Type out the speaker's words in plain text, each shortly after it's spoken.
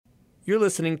You're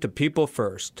listening to People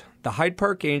First, the Hyde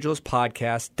Park Angels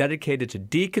podcast dedicated to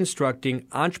deconstructing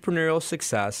entrepreneurial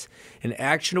success and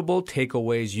actionable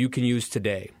takeaways you can use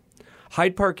today.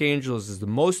 Hyde Park Angels is the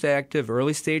most active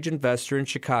early-stage investor in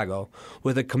Chicago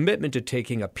with a commitment to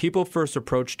taking a people-first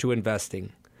approach to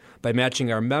investing. By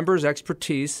matching our members'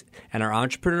 expertise and our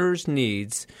entrepreneurs'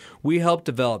 needs, we help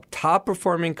develop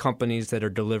top-performing companies that are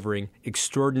delivering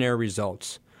extraordinary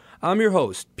results. I'm your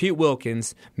host, Pete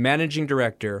Wilkins, Managing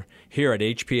Director here at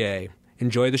HPA.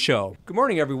 Enjoy the show. Good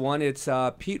morning, everyone. It's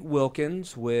Pete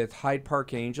Wilkins with Hyde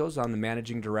Park Angels. I'm the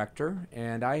Managing Director,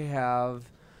 and I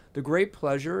have the great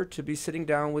pleasure to be sitting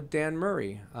down with Dan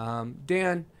Murray.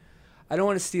 Dan, I don't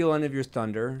want to steal any of your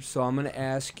thunder, so I'm going to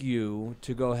ask you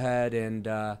to go ahead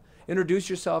and introduce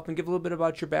yourself and give a little bit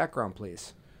about your background,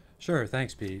 please. Sure.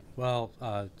 Thanks, Pete. Well,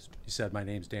 you said my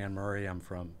name's Dan Murray. I'm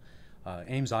from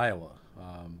Ames, Iowa.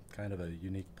 Kind of a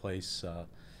unique place.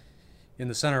 In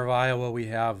the center of Iowa, we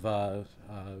have I've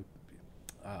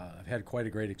had quite a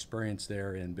great experience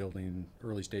there in building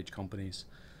early stage companies.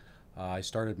 I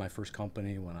started my first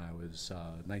company when I was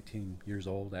 19 years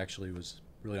old. Actually, was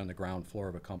really on the ground floor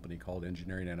of a company called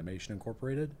Engineering Animation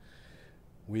Incorporated.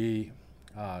 We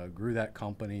grew that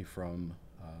company from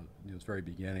its very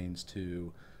beginnings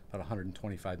to about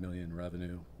 125 million in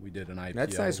revenue. We did an IPO.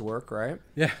 That's nice work, right?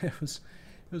 Yeah, it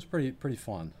was pretty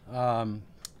fun.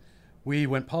 We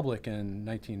went public in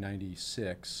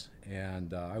 1996,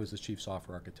 and I was the chief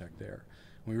software architect there.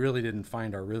 We really didn't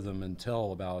find our rhythm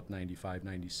until about 95,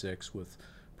 96 with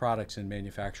products in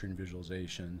manufacturing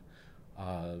visualization.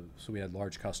 So we had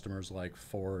large customers like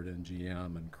Ford and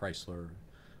GM and Chrysler,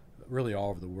 really all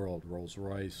over the world,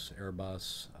 Rolls-Royce,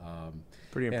 Airbus.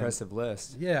 Pretty impressive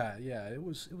list. Yeah, it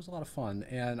was a lot of fun.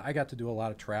 And I got to do a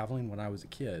lot of traveling when I was a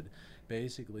kid,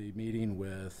 basically meeting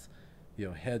with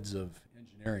heads of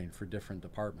engineering for different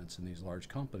departments in these large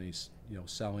companies,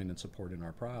 selling and supporting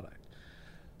our product.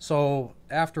 So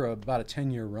after about a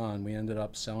 10-year run, we ended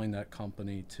up selling that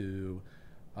company to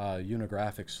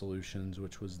Unigraphics Solutions,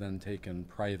 which was then taken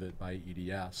private by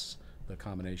EDS. The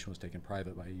combination was taken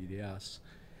private by EDS.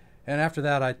 And after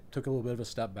that, I took a little bit of a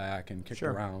step back and kicked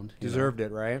around. Deserved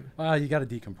it, right? You got to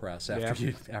decompress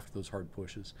after those hard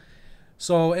pushes.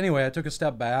 So anyway, I took a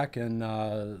step back and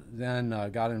then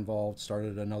got involved,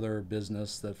 started another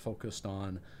business that focused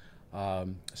on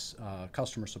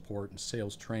customer support and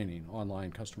sales training,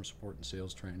 online customer support and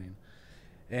sales training.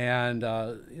 And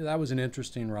that was an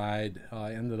interesting ride.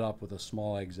 I ended up with a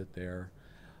small exit there.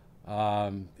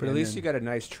 But at least you got a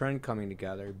nice trend coming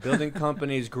together. Building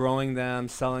companies, growing them,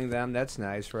 selling them, that's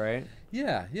nice, right?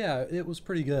 Yeah, it was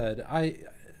pretty good.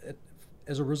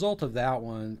 As a result of that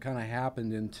one, kind of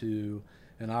happened into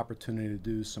an opportunity to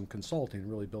do some consulting,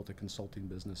 really built a consulting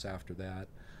business after that.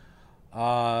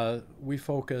 We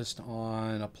focused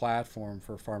on a platform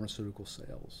for pharmaceutical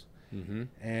sales. Mm-hmm.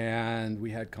 And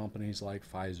we had companies like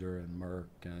Pfizer and Merck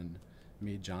and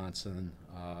Mead Johnson.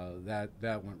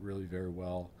 That went really very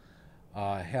well.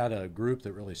 I had a group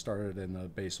that really started in the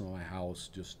basement of my house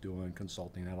just doing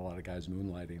consulting. Had a lot of guys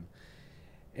moonlighting.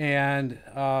 And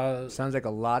sounds like a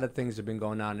lot of things have been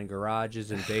going on in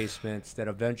garages and basements that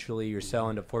eventually you're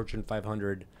selling to Fortune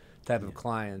 500 type of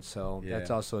clients. So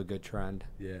that's also a good trend.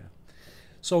 Yeah.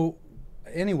 So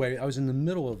anyway, I was in the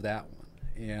middle of that one,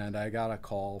 and I got a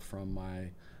call from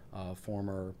my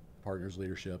former partner's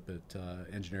leadership at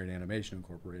Engineering Animation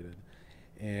Incorporated.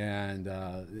 And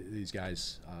these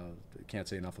guys, can't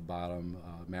say enough about them,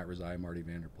 Matt Rezai, Marty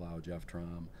Vanderplow, Jeff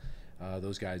Trom.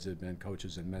 Those guys have been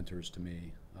coaches and mentors to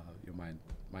me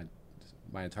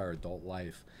my entire adult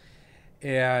life.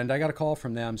 And I got a call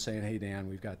from them saying, hey, Dan,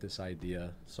 we've got this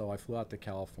idea. So I flew out to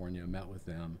California, met with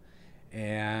them,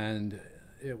 and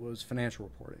it was financial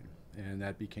reporting. And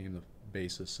that became the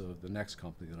basis of the next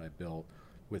company that I built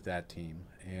with that team.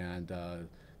 And a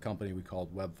company we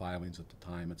called Web Filings at the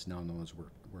time. It's now known as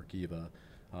Workiva,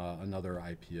 another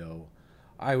IPO.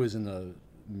 I was in the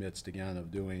midst again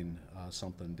of doing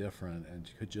something different and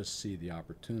could just see the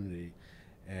opportunity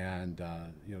and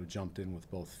jumped in with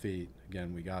both feet.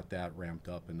 Again, we got that ramped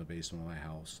up in the basement of my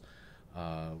house,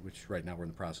 which right now we're in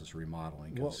the process of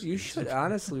remodeling. Well, you should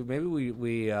honestly, maybe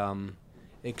we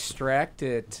extract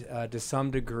it to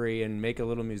some degree and make a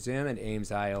little museum in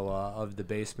Ames, Iowa of the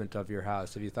basement of your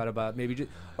house. Have you thought about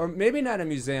or maybe not a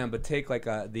museum, but take like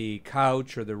the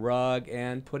couch or the rug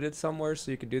and put it somewhere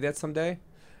so you could do that someday?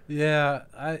 Yeah,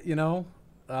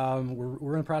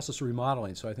 we're in the process of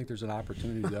remodeling, so I think there's an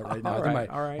opportunity to do that right now. I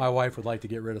think my wife would like to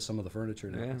get rid of some of the furniture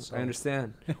now. Yeah, so. I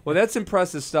understand. Well, that's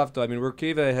impressive stuff, though. I mean,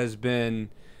 Workiva has been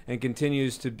and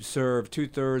continues to serve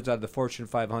 2/3 out of the Fortune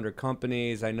 500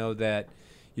 companies. I know that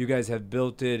you guys have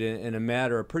built it in a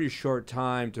matter of pretty short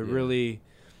time to really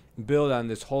build on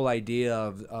this whole idea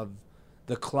of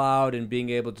the cloud and being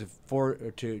able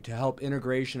to help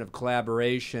integration of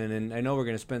collaboration. And I know we're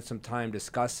going to spend some time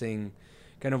discussing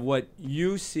kind of what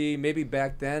you see maybe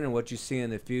back then and what you see in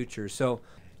the future. So,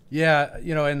 yeah,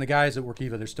 and the guys at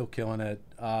Workiva, they're still killing it.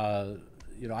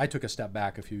 I took a step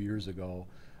back a few years ago.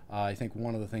 I think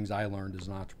one of the things I learned as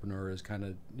an entrepreneur is kind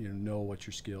of know what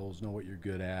your skills, know what you're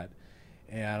good at.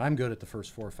 And I'm good at the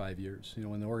first 4 or 5 years.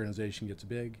 When the organization gets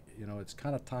big, it's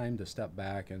kind of time to step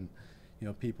back, and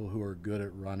people who are good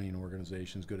at running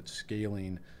organizations, good at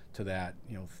scaling to that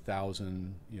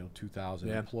 1,000, 2,000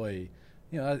 employee.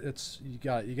 It's you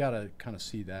got to kind of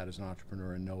see that as an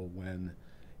entrepreneur and know when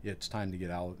it's time to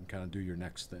get out and kind of do your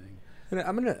next thing.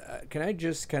 And can I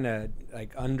just kind of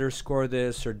like underscore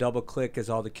this or double click, as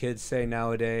all the kids say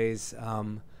nowadays?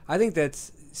 I think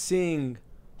that's seeing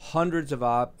hundreds of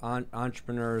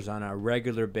entrepreneurs on a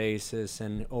regular basis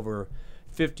and over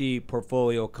 50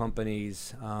 portfolio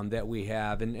companies that we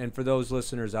have. And for those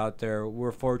listeners out there,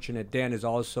 we're fortunate. Dan is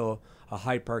also a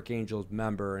Hyde Park Angels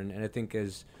member. And I think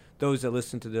as those that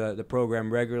listen to the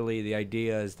program regularly, the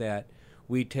idea is that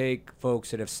we take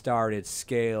folks that have started,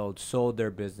 scaled, sold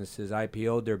their businesses,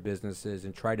 IPO'd their businesses,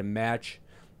 and try to match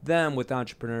them with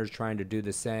entrepreneurs trying to do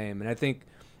the same. And I think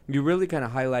you really kind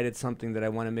of highlighted something that I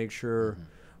want to make sure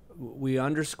we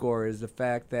underscore, is the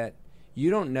fact that you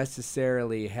don't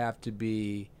necessarily have to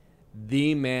be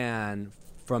the man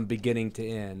from beginning to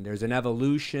end. There's an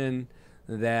evolution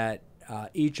that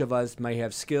each of us might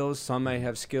have skills. Some might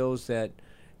have skills that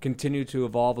continue to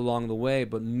evolve along the way,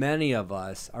 but many of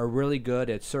us are really good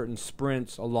at certain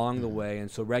sprints along the way, and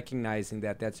so recognizing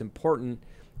that that's important,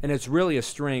 and it's really a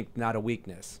strength, not a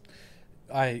weakness.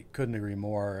 I couldn't agree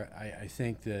more. I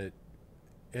think that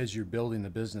as you're building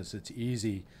the business, it's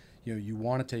easy. You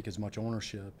want to take as much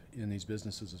ownership in these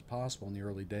businesses as possible in the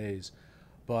early days,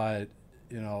 but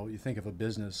you think of a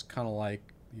business kind of like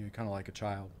a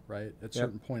child, right? At a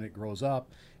certain point, it grows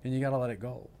up, and you got to let it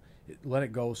go. Let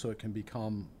it go so it can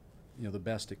become, the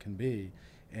best it can be.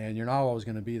 And you're not always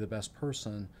going to be the best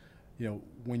person.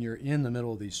 When you're in the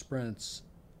middle of these sprints,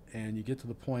 and you get to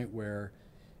the point where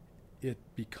it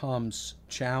becomes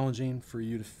challenging for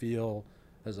you to feel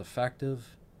as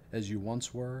effective as you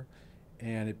once were,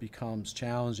 and it becomes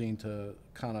challenging to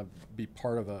kind of be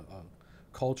part of a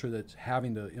culture that's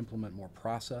having to implement more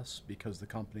process because the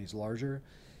company's larger.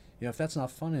 If that's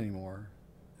not fun anymore,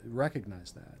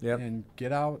 recognize that and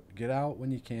get out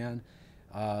when you can,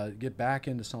 get back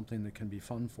into something that can be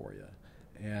fun for you.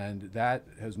 And that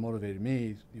has motivated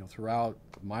me, throughout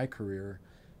my career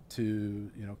to,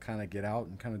 kind of get out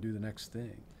and kind of do the next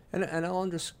thing. And I'll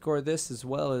underscore this as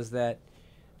well, is that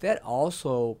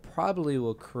also probably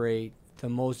will create the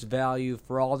most value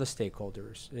for all the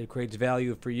stakeholders. It creates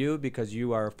value for you because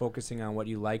you are focusing on what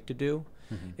you like to do.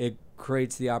 It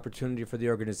creates the opportunity for the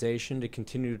organization to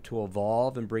continue to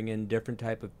evolve and bring in different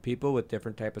type of people with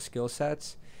different type of skill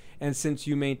sets. And since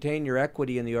you maintain your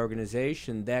equity in the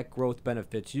organization, that growth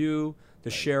benefits you, the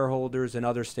shareholders, and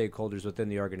other stakeholders within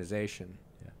the organization.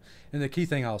 Yeah. And the key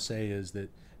thing I'll say is that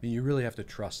you really have to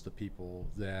trust the people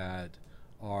that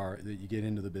you get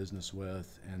into the business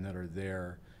with and that are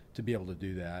there to be able to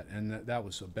do that. And that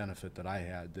was a benefit that I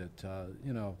had that,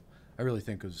 I really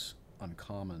think was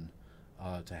uncommon.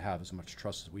 To have as much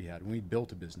trust as we had. We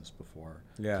built a business before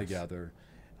together.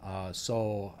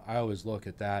 So I always look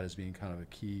at that as being kind of a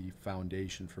key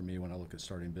foundation for me when I look at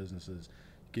starting businesses.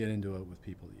 Get into it with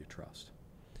people that you trust.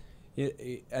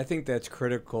 I think that's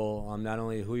critical, not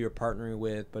only who you're partnering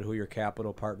with, but who your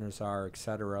capital partners are, et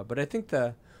cetera. But I think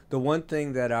the one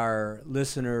thing that our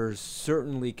listeners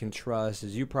certainly can trust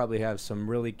is you probably have some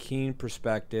really keen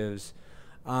perspectives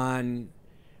on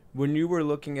when you were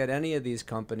looking at any of these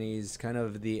companies. Kind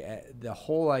of the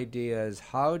whole idea is,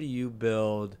 how do you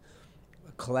build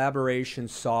collaboration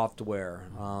software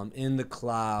in the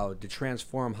cloud to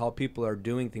transform how people are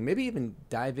doing things? Maybe even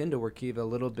dive into Workiva a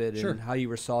little bit and how you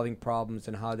were solving problems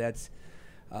and how that's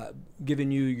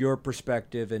given you your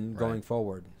perspective and going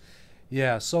forward.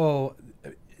 Yeah. So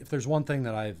if there's one thing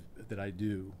that I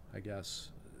do, I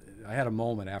guess I had a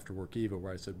moment after Workiva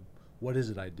where I said, "What is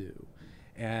it I do?"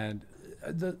 And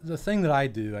the thing that I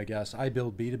do, I guess, I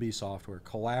build B2B software,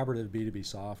 collaborative B2B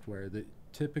software that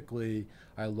typically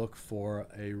I look for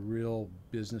a real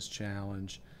business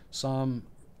challenge, something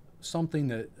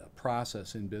that a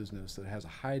process in business that has a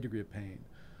high degree of pain,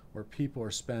 where people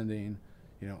are spending,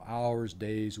 hours,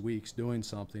 days, weeks doing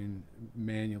something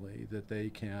manually that they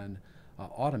can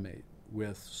automate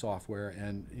with software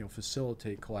and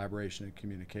facilitate collaboration and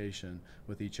communication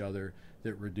with each other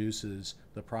that reduces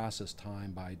the process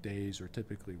time by days or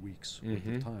typically weeks worth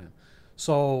of time.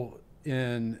 So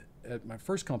at my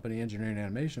first company, Engineering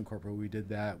Animation Corporate, we did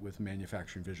that with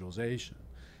manufacturing visualization.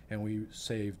 And we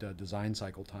saved design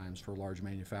cycle times for large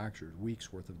manufacturers,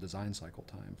 weeks worth of design cycle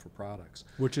time for products.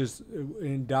 Which is,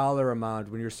 in dollar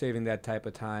amount, when you're saving that type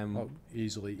of time? Oh,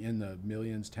 easily in the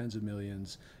millions, tens of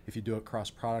millions. If you do it across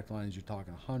product lines, you're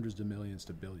talking hundreds of millions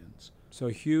to billions. So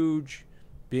huge,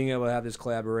 being able to have this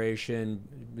collaboration,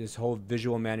 this whole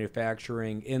visual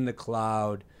manufacturing in the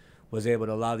cloud was able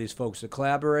to allow these folks to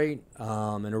collaborate in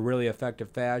a really effective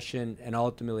fashion, and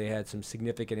ultimately had some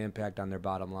significant impact on their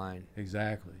bottom line.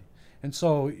 Exactly. And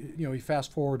so, you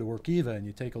fast forward to Workiva and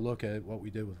you take a look at what we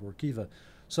did with Workiva.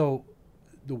 So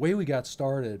the way we got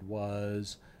started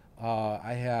was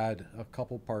I had a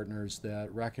couple partners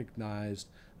that recognized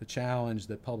the challenge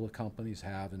that public companies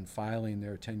have in filing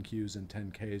their 10Qs and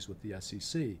 10Ks with the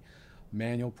SEC.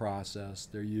 Manual process,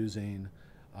 they're using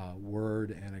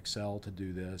Word and Excel to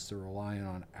do this. They're relying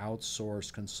on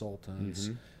outsourced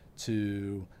consultants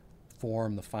to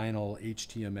form the final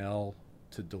HTML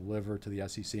to deliver to the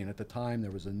SEC. And at the time,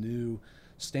 there was a new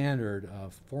standard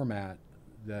format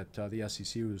that the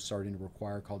SEC was starting to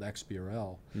require called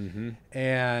XBRL.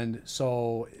 And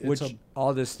so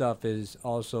all this stuff is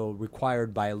also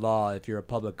required by law if you're a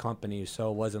public company,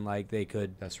 so it wasn't like they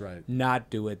could not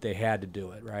do it. They had to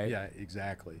do it, right? Yeah,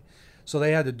 exactly. So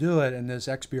they had to do it, and this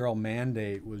XBRL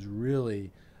mandate was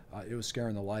really, it was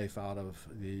scaring the life out of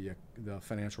the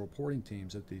financial reporting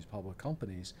teams at these public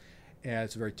companies. And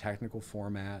it's a very technical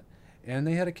format. And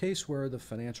they had a case where the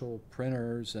financial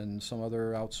printers and some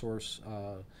other outsource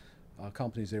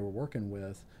companies they were working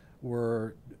with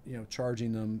were,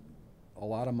 charging them a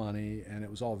lot of money, and it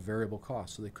was all variable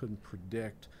costs, so they couldn't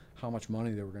predict how much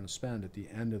money they were going to spend at the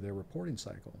end of their reporting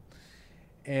cycle.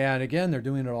 And again, they're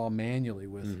doing it all manually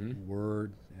with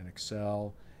Word and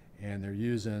Excel, and they're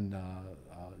using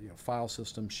file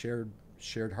systems,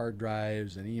 shared hard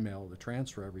drives, and email to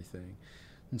transfer everything.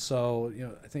 And so,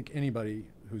 I think anybody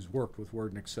who's worked with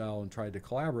Word and Excel and tried to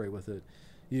collaborate with it,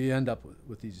 you end up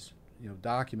with these,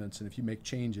 documents, and if you make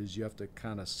changes, you have to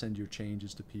kind of send your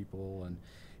changes to people, and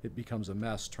it becomes a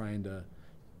mess trying to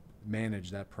manage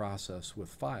that process with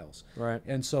files. Right.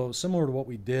 And so, similar to what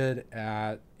we did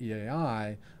at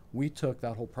EAI, we took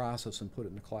that whole process and put it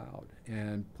in the cloud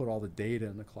and put all the data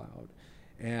in the cloud.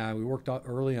 And we worked out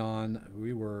early on.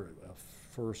 We were a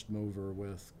first mover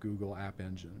with Google App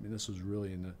Engine. I mean, this was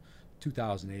really in the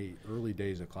 2008 early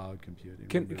days of cloud computing.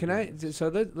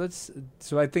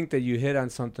 So I think that you hit on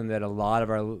something that a lot of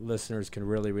our listeners can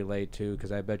really relate to,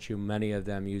 because I bet you many of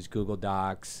them use Google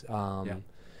Docs.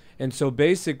 And so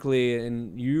basically,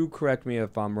 and you correct me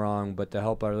if I'm wrong, but to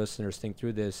help our listeners think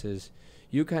through this, is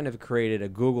you kind of created a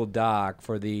Google Doc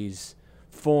for these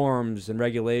forms and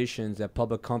regulations that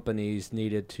public companies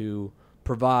needed to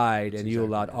provide, and you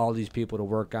allowed all these people to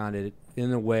work on it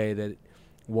in a way that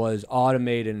was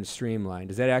automated and streamlined.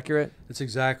 Is that accurate? That's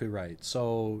exactly right.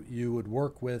 So you would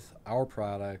work with our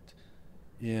product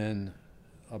in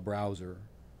a browser,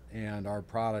 and our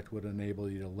product would enable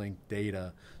you to link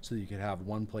data so that you could have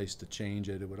one place to change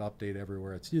it. It would update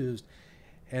everywhere it's used.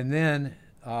 And then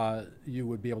you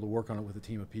would be able to work on it with a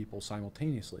team of people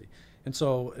simultaneously. And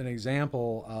so an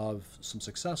example of some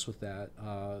success with that,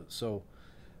 so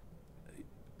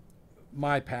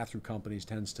my path through companies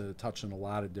tends to touch on a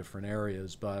lot of different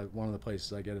areas, but one of the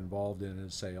places I get involved in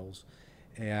is sales.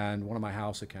 And one of my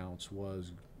house accounts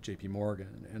was JP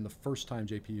Morgan. And the first time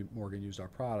JP Morgan used our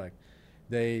product,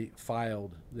 they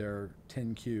filed their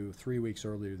 10Q 3 weeks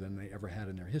earlier than they ever had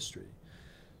in their history.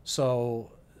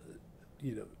 So,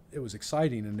 it was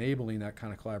exciting, enabling that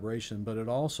kind of collaboration, but it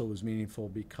also was meaningful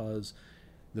because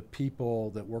the people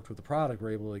that worked with the product were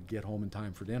able to get home in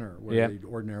time for dinner, where they'd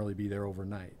ordinarily be there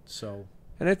overnight. So,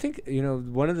 and I think,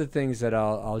 one of the things that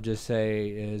I'll just say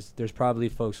is there's probably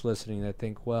folks listening that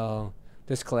think, well,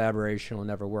 this collaboration will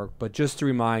never work. But just to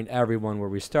remind everyone where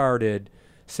we started,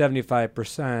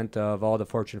 75% of all the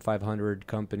Fortune 500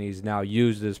 companies now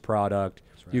use this product.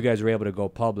 Right. You guys were able to go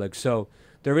public. So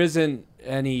there isn't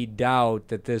any doubt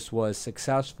that this was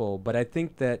successful. But I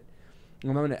think that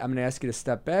I'm going to ask you to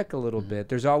step back a little bit.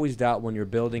 There's always doubt when you're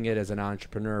building it as an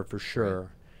entrepreneur, for sure. Right.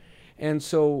 And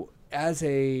so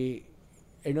I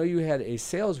know you had a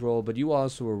sales role, but you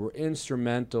also were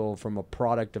instrumental from a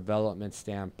product development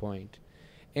standpoint.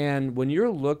 And when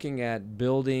you're looking at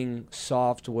building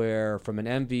software from an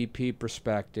MVP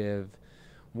perspective,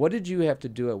 what did you have to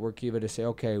do at Workiva to say,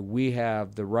 okay, we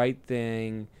have the right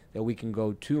thing that we can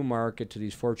go to market to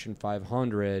these Fortune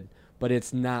 500, but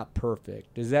it's not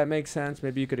perfect? Does that make sense?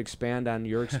 Maybe you could expand on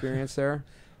your experience there?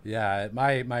 Yeah,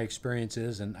 my experience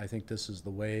is, and I think this is the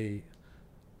way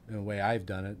I've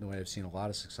done it, and the way I've seen a lot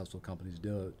of successful companies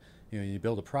do it. You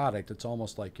build a product, it's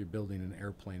almost like you're building an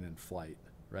airplane in flight,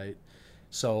 right?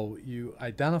 So you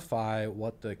identify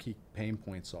what the key pain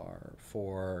points are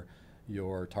for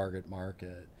your target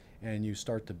market, and you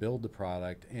start to build the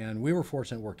product. And we were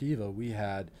fortunate at Workiva, we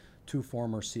had two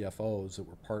former CFOs that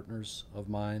were partners of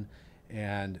mine,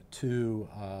 and two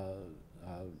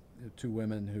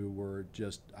women who were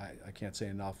just, I can't say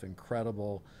enough,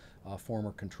 incredible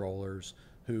former controllers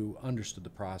who understood the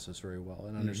process very well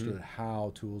and understood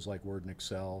how tools like Word and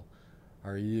Excel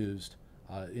are used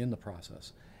in the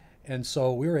process. And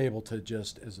so we were able to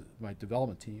just, as my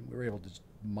development team, we were able to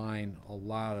mine a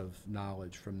lot of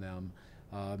knowledge from them.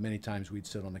 Many times we'd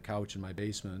sit on the couch in my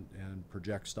basement and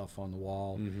project stuff on the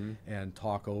wall and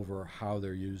talk over how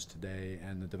they're used today,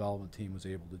 and the development team was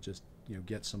able to just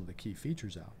get some of the key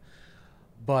features out.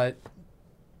 But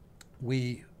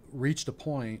we reached a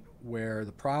point where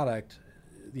the product,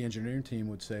 the engineering team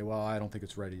would say, well, I don't think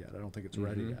it's ready yet. I don't think it's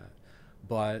ready yet.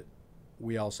 But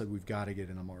we all said, we've got to get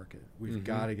in the market. We've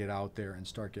got to get out there and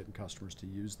start getting customers to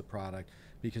use the product,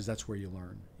 because that's where you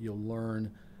learn. You'll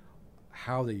learn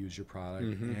how they use your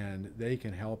product, and they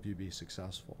can help you be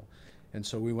successful. And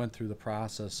so we went through the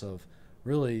process of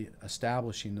really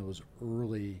establishing those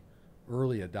early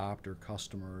adopter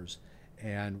customers,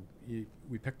 and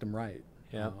we picked them right.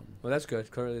 Yeah. Well, that's good.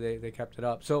 Clearly they kept it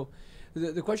up. So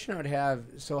the question I would have,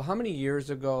 so how many years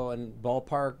ago in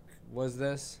ballpark was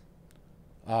this?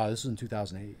 This was in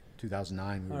 2008,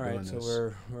 2009. We were doing this.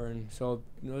 So we're in, so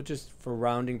just for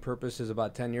rounding purposes,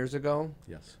 about 10 years ago?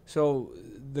 Yes. So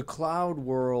the cloud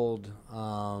world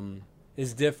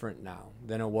is different now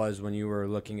than it was when you were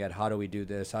looking at how do we do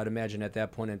this. I'd imagine at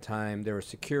that point in time there were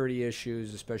security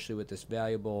issues, especially with this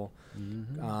valuable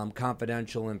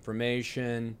confidential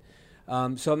information. So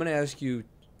I'm going to ask you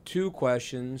two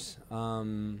questions,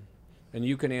 and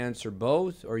you can answer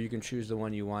both, or you can choose the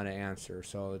one you want to answer.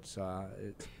 So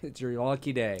it's your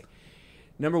lucky day.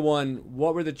 Number one,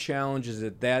 what were the challenges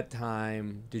at that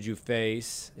time did you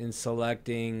face in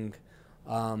selecting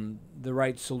the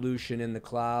right solution in the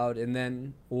cloud? And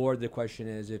then, or the question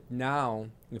is, if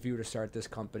you were to start this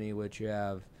company, which you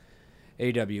have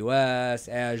AWS,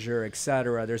 Azure, et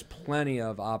cetera, there's plenty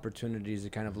of opportunities to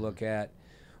kind of look at.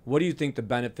 What do you think the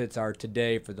benefits are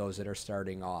today for those that are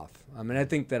starting off? I mean, I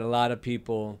think that a lot of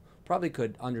people probably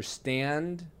could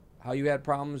understand how you had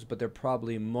problems, but they're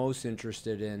probably most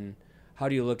interested in how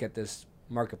do you look at this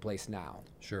marketplace now?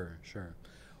 Sure.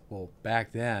 Well,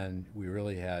 back then, we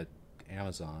really had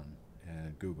Amazon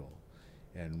and Google.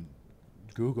 And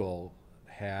Google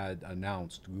had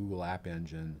announced Google App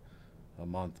Engine a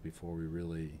month before we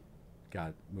really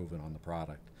got moving on the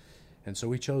product. And so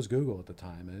we chose Google at the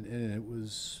time, and it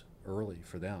was early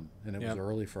for them, and it was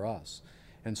early for us.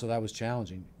 And so that was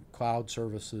challenging. Cloud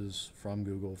services from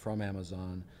Google, from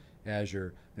Amazon,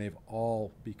 Azure, and they've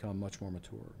all become much more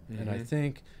mature. And I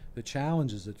think the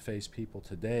challenges that face people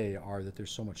today are that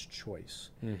there's so much choice.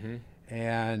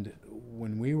 And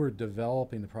when we were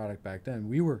developing the product back then,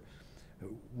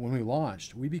 when we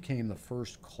launched, we became the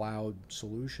first cloud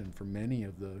solution for many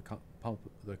of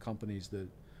the companies that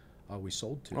we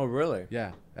sold to. Oh, really?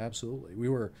 Yeah, absolutely. We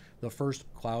were the first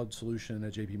cloud solution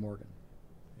at JP Morgan.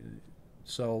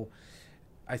 So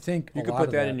I think you could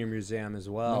put that in your museum as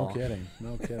well.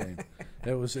 No kidding.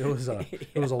 It was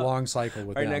a long cycle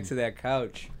with them. Right next to that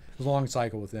couch. It was a long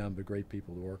cycle with them, but great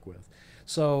people to work with.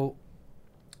 So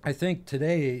I think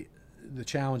today the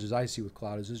challenges I see with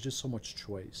cloud is there's just so much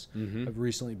choice. I've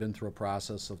recently been through a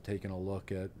process of taking a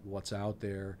look at what's out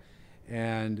there,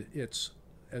 and it's,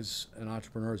 as an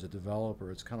entrepreneur, as a developer,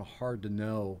 it's kind of hard to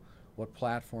know what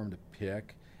platform to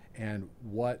pick and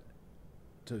what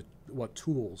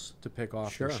tools to pick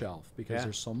off the shelf, because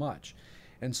there's so much.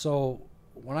 And so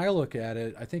when I look at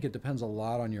it, I think it depends a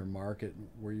lot on your market,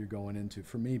 where you're going into.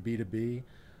 For me, B2B,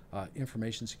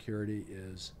 information security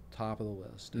is top of the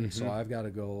list. And so I've got to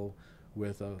go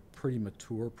with a pretty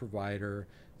mature provider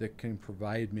that can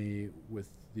provide me with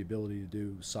the ability to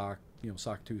do SOC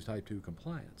 2 Type 2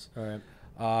 compliance. All right.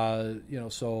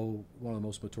 So one of the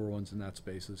most mature ones in that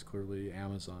space is clearly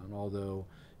Amazon, although,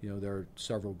 there are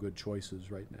several good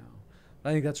choices right now.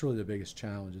 I think that's really the biggest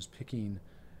challenge, is picking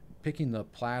the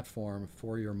platform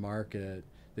for your market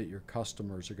that your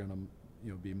customers are going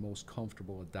to be most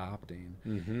comfortable adopting.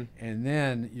 And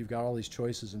then you've got all these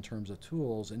choices in terms of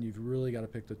tools, and you've really got to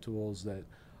pick the tools that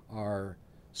are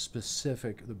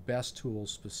specific, the best tools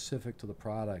specific to the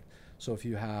product. So if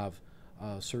you have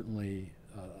certainly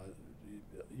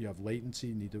you have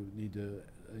latency, need to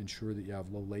ensure that you have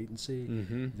low latency.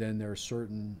 Then there are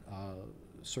certain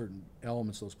certain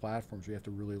elements of those platforms, you have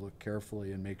to really look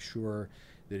carefully and make sure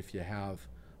that if you have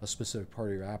a specific part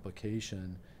of your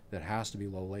application that has to be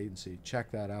low latency,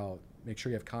 check that out. Make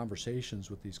sure you have conversations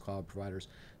with these cloud providers.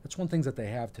 That's one thing that they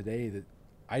have today that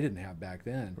I didn't have back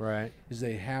then. Right. Is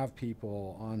they have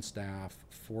people on staff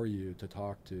for you to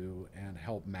talk to and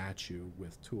help match you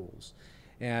with tools.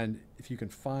 And if you can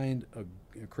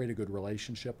create a good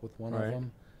relationship with one of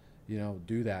them,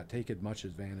 do that. Take as much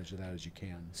advantage of that as you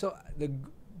can. So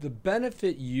the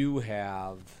benefit you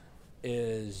have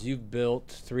is you've built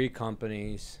 3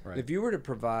 companies. Right. If you were to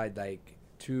provide, like,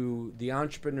 to the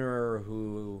entrepreneur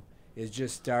who is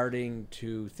just starting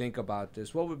to think about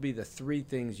this, what would be the 3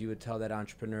 things you would tell that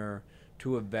entrepreneur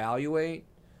to evaluate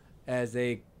as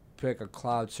they pick a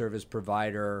cloud service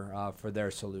provider for their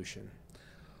solution?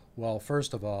 Well,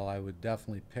 first of all, I would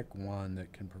definitely pick one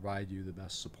that can provide you the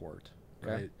best support.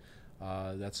 Okay.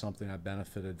 Right? That's something I've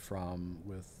benefited from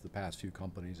with the past few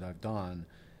companies I've done.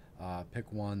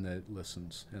 Pick one that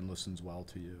listens and listens well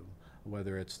to you,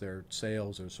 whether it's their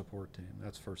sales or support team.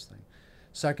 That's the first thing.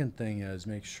 Second thing is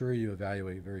make sure you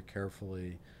evaluate very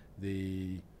carefully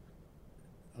the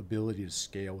ability to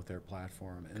scale with their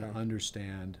platform and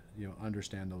understand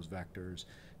those vectors,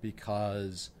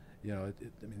 because the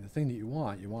thing that you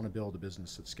want to build a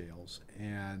business that scales,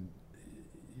 and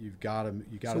you got to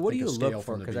So what do you think of scale look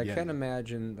for? from the Because I beginning. can't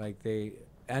imagine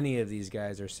any of these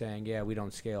guys are saying, yeah, we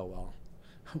don't scale well.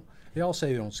 They all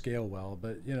say they don't scale well,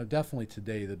 but definitely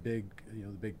today the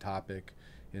big topic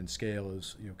in scale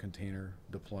is container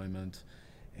deployment,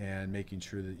 and making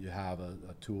sure that you have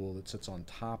a tool that sits on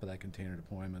top of that container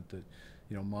deployment that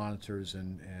monitors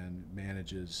and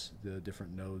manages the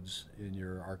different nodes in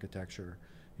your architecture,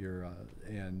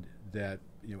 and that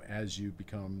as you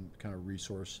become kind of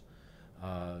resource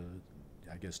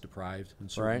deprived in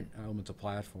certain elements of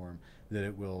platform, that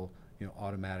it will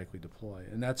automatically deploy.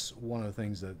 And that's one of the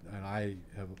things that I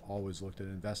have always looked at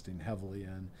investing heavily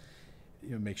in.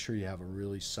 Make sure you have a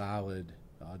really solid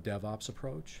DevOps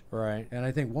approach. Right. And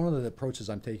I think one of the approaches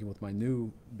I'm taking with my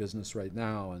new business right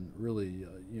now, and really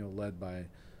led by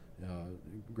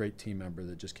a great team member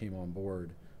that just came on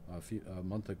board a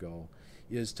month ago,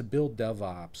 is to build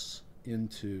DevOps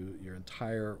into your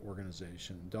entire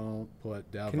organization. Don't put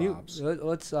DevOps.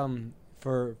 Let's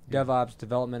for DevOps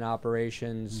development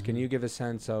operations, can you give a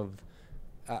sense of,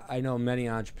 I know many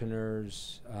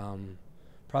entrepreneurs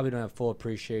probably don't have full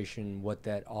appreciation what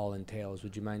that all entails.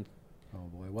 Would you mind? Oh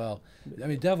boy. Well,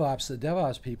 the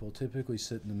DevOps people typically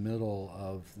sit in the middle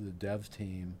of the dev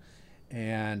team,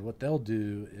 and what they'll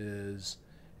do is,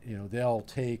 they'll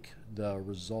take the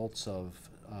results of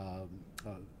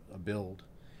a build,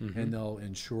 and they'll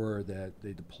ensure that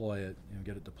they deploy it,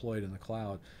 get it deployed in the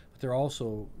cloud. But they're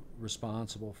also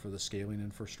responsible for the scaling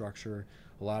infrastructure.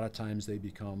 A lot of times they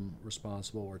become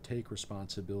responsible or take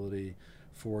responsibility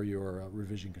for your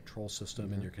revision control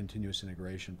system and your continuous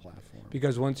integration platform.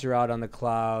 Because once you're out on the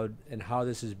cloud, and how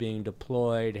this is being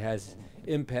deployed has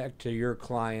impact to your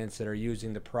clients that are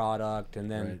using the product,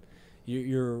 and then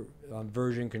your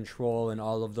version control and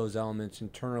all of those elements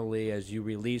internally as you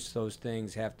release those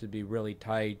things have to be really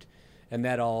tight, and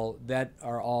those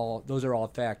are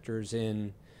all factors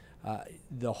in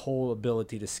the whole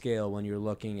ability to scale when you're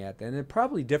looking at that. And then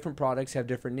probably different products have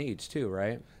different needs too,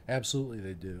 right? Absolutely,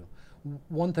 they do.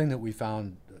 One thing that we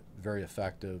found very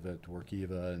effective at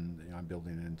Workiva, and I'm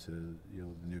building it into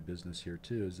the new business here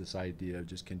too, is this idea of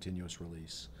just continuous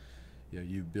release.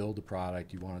 You build a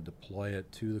product, you want to deploy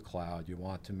it to the cloud, you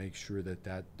want to make sure that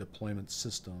that deployment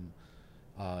system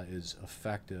is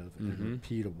effective and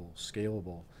repeatable,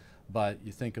 scalable. But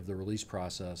you think of the release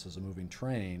process as a moving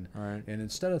train, and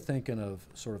instead of thinking of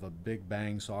sort of a big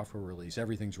bang software release,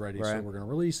 everything's ready, so we're going to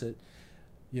release it,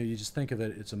 you just think of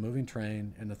it's a moving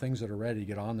train, and the things that are ready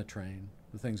get on the train,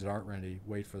 the things that aren't ready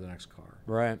wait for the next car.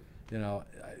 Right.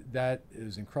 That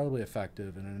is incredibly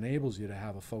effective, and it enables you to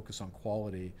have a focus on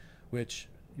quality, which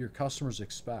your customers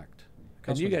expect.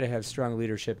 And you got to have strong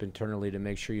leadership internally to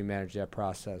make sure you manage that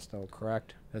process, though,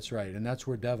 correct? That's right, and that's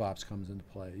where DevOps comes into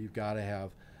play. You've got to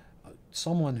have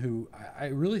someone who, I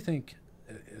really think,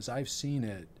 as I've seen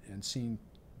it and seen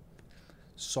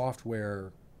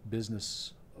software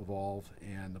business evolve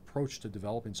and the approach to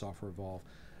developing software evolve,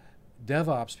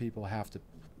 DevOps people have to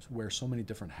wear so many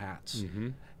different hats.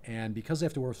 And because they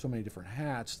have to wear so many different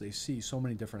hats, they see so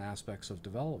many different aspects of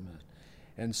development.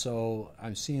 And so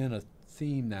I'm seeing a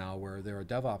theme now where there are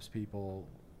DevOps people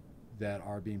that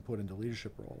are being put into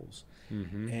leadership roles,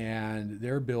 and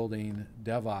they're building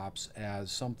DevOps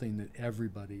as something that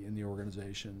everybody in the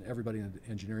organization, everybody in the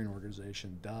engineering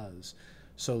organization does,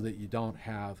 so that you don't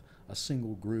have a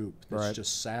single group that's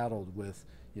just saddled with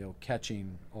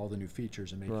catching all the new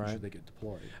features and making Right. sure they get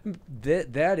deployed.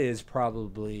 That is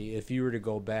probably, if you were to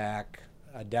go back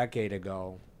a decade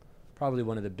ago, probably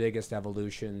one of the biggest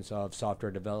evolutions of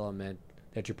software development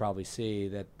that you probably see,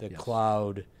 that the Yes.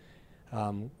 cloud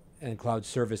and cloud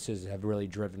services have really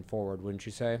driven forward, wouldn't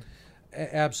you say?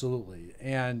 Absolutely.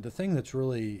 And the thing that's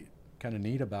really kind of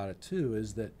neat about it too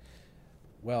is that,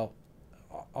 well,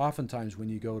 oftentimes when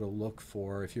you go to look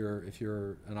for, if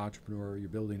you're an entrepreneur, you're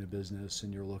building a business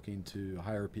and you're looking to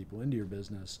hire people into your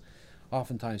business,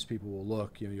 oftentimes people will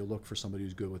look, you'll look for somebody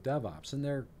who's good with DevOps, and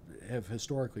there have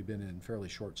historically been in fairly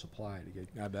short supply to get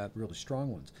I bet. really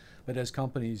strong ones. But as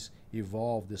companies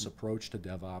evolve this approach to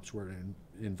DevOps, where it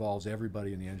involves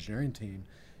everybody in the engineering team,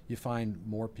 you find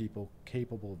more people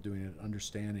capable of doing it,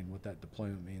 understanding what that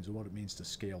deployment means and what it means to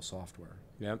scale software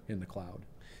Yep. in the cloud.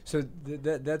 So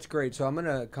that's great. So I'm going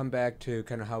to come back to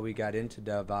kind of how we got into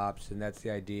DevOps, and that's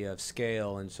the idea of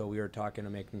scale. And so we were talking to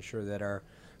making sure that our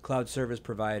cloud service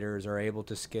providers are able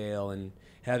to scale, and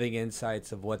having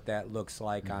insights of what that looks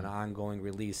like on an ongoing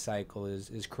release cycle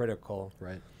is critical.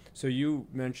 Right. So you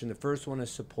mentioned the first one is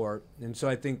support. And so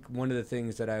I think one of the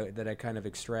things that I kind of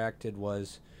extracted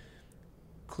was,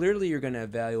 clearly you're going to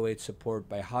evaluate support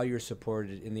by how you're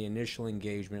supported in the initial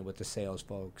engagement with the sales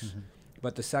folks.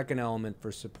 But the second element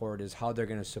for support is how they're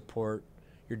going to support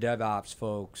your DevOps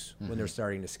folks when they're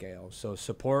starting to scale. So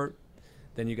support,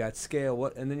 then you got scale.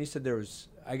 What? And then you said there was,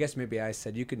 I guess maybe I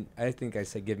said you can, I think I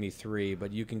said give me three,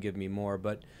 but you can give me more.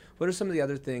 But what are some of the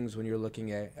other things when you're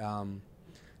looking at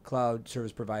cloud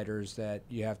service providers that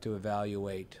you have to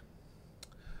evaluate?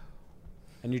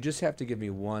 And you just have to give me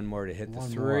one more to hit One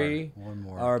the three. more. One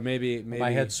more. Or maybe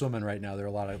My head's swimming right now. There are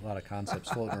a lot of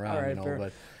concepts floating around, All right,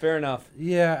 but fair enough.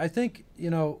 yeah, I think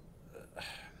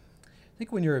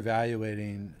when you're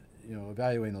evaluating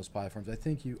those platforms, I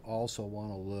think you also want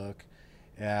to look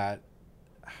at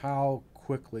how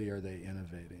quickly are they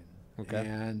innovating. Okay.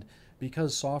 And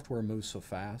because software moves so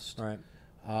fast, All right.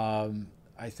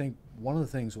 I think one of the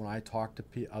things when I talk to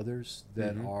others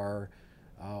that are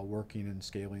working and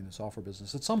scaling the software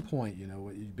business, at some point, you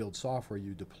build software,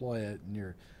 you deploy it, and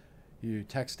your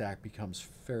tech stack becomes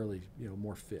fairly,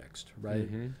 more fixed, right?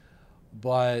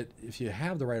 But if you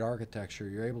have the right architecture,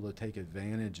 you're able to take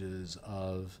advantages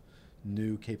of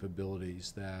new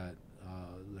capabilities that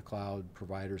the cloud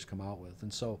providers come out with.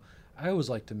 And so I always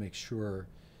like to make sure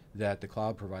that the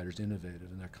cloud provider's innovative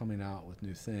and they're coming out with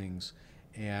new things,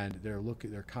 and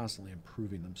they're constantly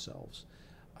improving themselves.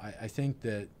 I think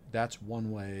that's one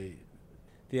way.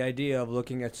 The idea of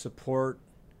looking at support,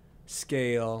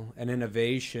 scale, and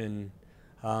innovation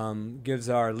gives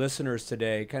our listeners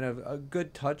today kind of a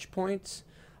good touch points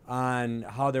on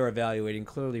how they're evaluating.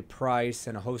 Clearly, price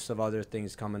and a host of other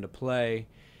things come into play.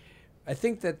 I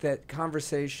think that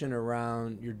conversation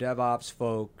around your DevOps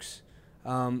folks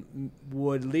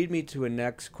would lead me to a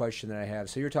next question that I have.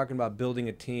 So you're talking about building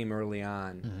a team early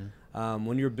on.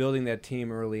 When you're building that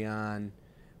team early on,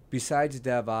 besides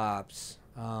DevOps,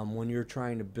 when you're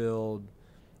trying to build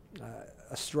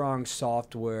a strong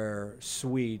software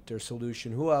suite or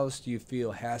solution, who else do you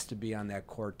feel has to be on that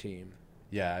core team?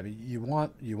 Yeah, I mean, you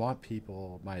want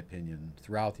people, in my opinion,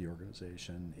 throughout the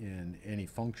organization, in any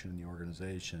function in the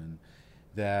organization,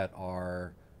 that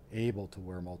are able to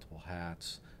wear multiple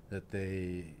hats. That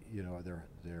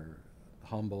they're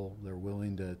humble, they're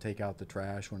willing to take out the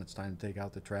trash when it's time to take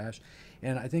out the trash.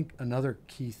 And I think another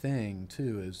key thing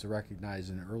too is to recognize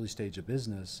in an early stage of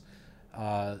business,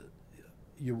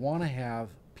 you want to have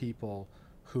people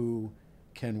who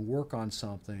can work on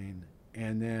something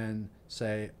and then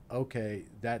say, okay,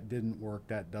 that didn't work,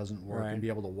 that doesn't work, Right. and be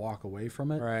able to walk away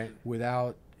from it Right.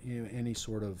 without any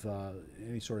sort of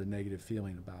negative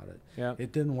feeling about it. Yeah.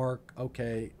 It didn't work.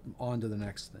 Okay, on to the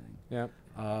next thing. Yeah.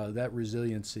 That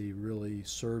resiliency really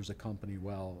serves a company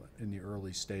well in the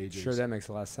early stages. Sure, that makes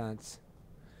a lot of sense.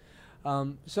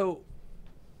 So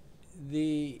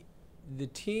the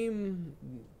team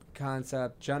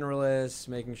concept, generalists,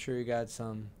 making sure you got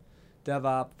some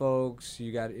DevOps folks,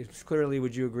 it's clearly,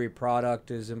 would you agree,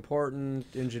 product is important,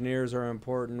 engineers are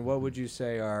important. What would you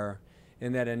say are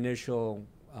in that initial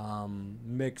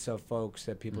mix of folks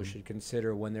that people should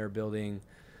consider when they're building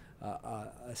a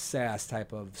SaaS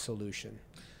type of solution?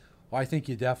 Well, I think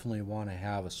you definitely want to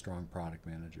have a strong product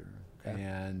manager. Okay.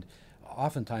 And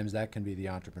oftentimes that can be the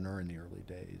entrepreneur in the early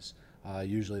days.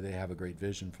 Usually they have a great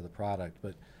vision for the product,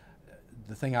 but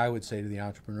the thing I would say to the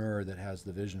entrepreneur that has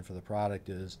the vision for the product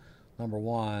is, number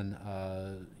one,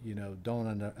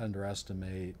 don't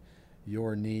underestimate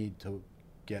your need to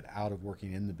get out of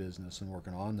working in the business and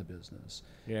working on the business.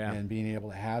 Yeah. And being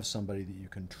able to have somebody that you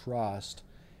can trust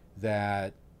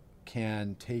that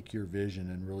can take your vision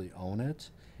and really own it,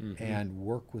 and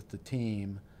work with the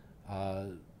team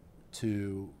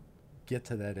to get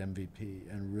to that MVP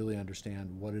and really understand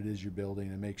what it is you're building,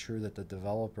 and make sure that the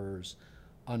developers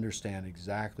understand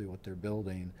exactly what they're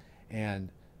building. And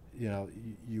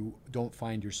you don't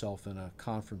find yourself in a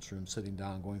conference room sitting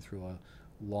down going through a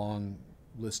long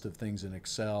list of things in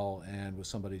Excel and with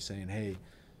somebody saying, hey,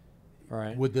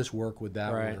 would this work, would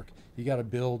that work? You got to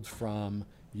build from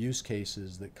use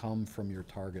cases that come from your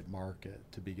target market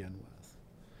to begin with.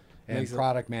 And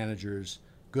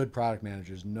good product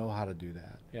managers know how to do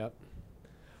that. Yep.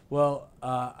 Well,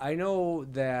 I know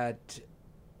that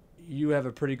you have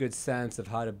a pretty good sense of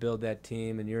how to build that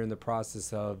team, and you're in the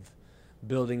process of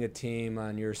building a team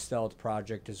on your Stealth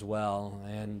project as well.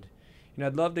 And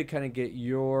I'd love to kind of get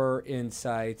your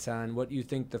insights on what you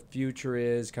think the future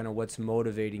is, kind of what's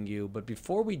motivating you. But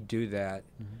before we do that,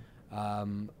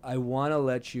 I want to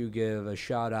let you give a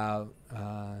shout out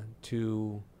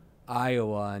to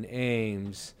Iowa and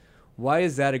Ames. Why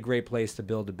is that a great place to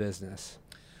build a business?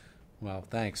 Well,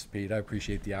 thanks, Pete. I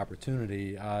appreciate the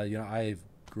opportunity. I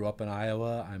grew up in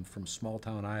Iowa. I'm from small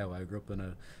town Iowa. I grew up in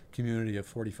a community of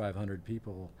 4,500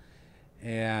 people.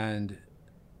 And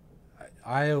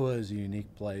Iowa is a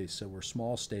unique place. So we're a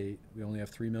small state. We only have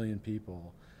 3 million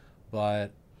people.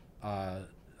 But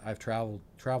I've traveled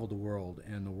the world,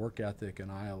 and the work ethic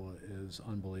in Iowa is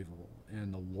unbelievable.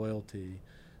 And the loyalty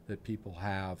that people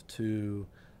have to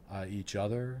each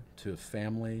other, to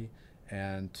family,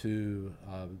 and to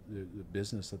the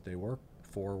business that they work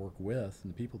with,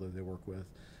 and the people that they work with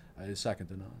is second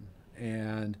to none.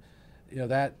 And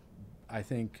that, I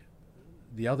think,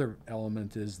 the other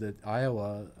element is that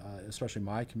Iowa, especially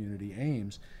my community,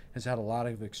 Ames, has had a lot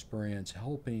of experience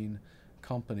helping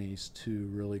companies to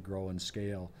really grow and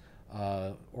scale.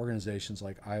 Organizations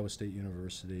like Iowa State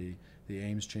University, the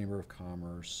Ames Chamber of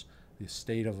Commerce, the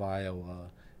state of Iowa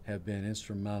have been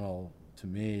instrumental to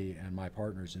me and my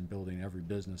partners in building every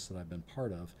business that I've been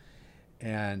part of.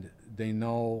 And they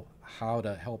know how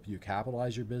to help you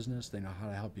capitalize your business. They know how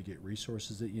to help you get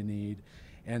resources that you need,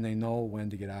 and they know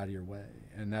when to get out of your way.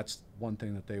 And that's one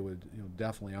thing that they would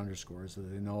definitely underscore, is that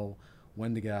they know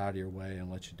when to get out of your way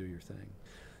and let you do your thing.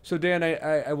 So Dan,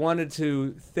 I wanted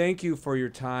to thank you for your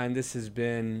time. This has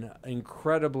been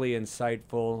incredibly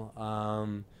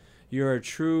insightful. You're a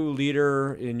true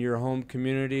leader in your home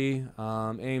community,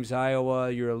 Ames, Iowa.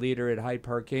 You're a leader at Hyde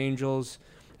Park Angels.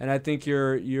 And I think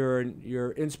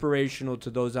you're inspirational to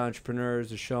those entrepreneurs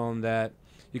to show them that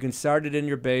you can start it in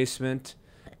your basement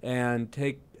and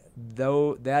take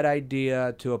that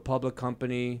idea to a public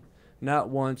company, not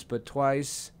once but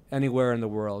twice, anywhere in the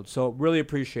world. So really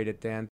appreciate it, Dan.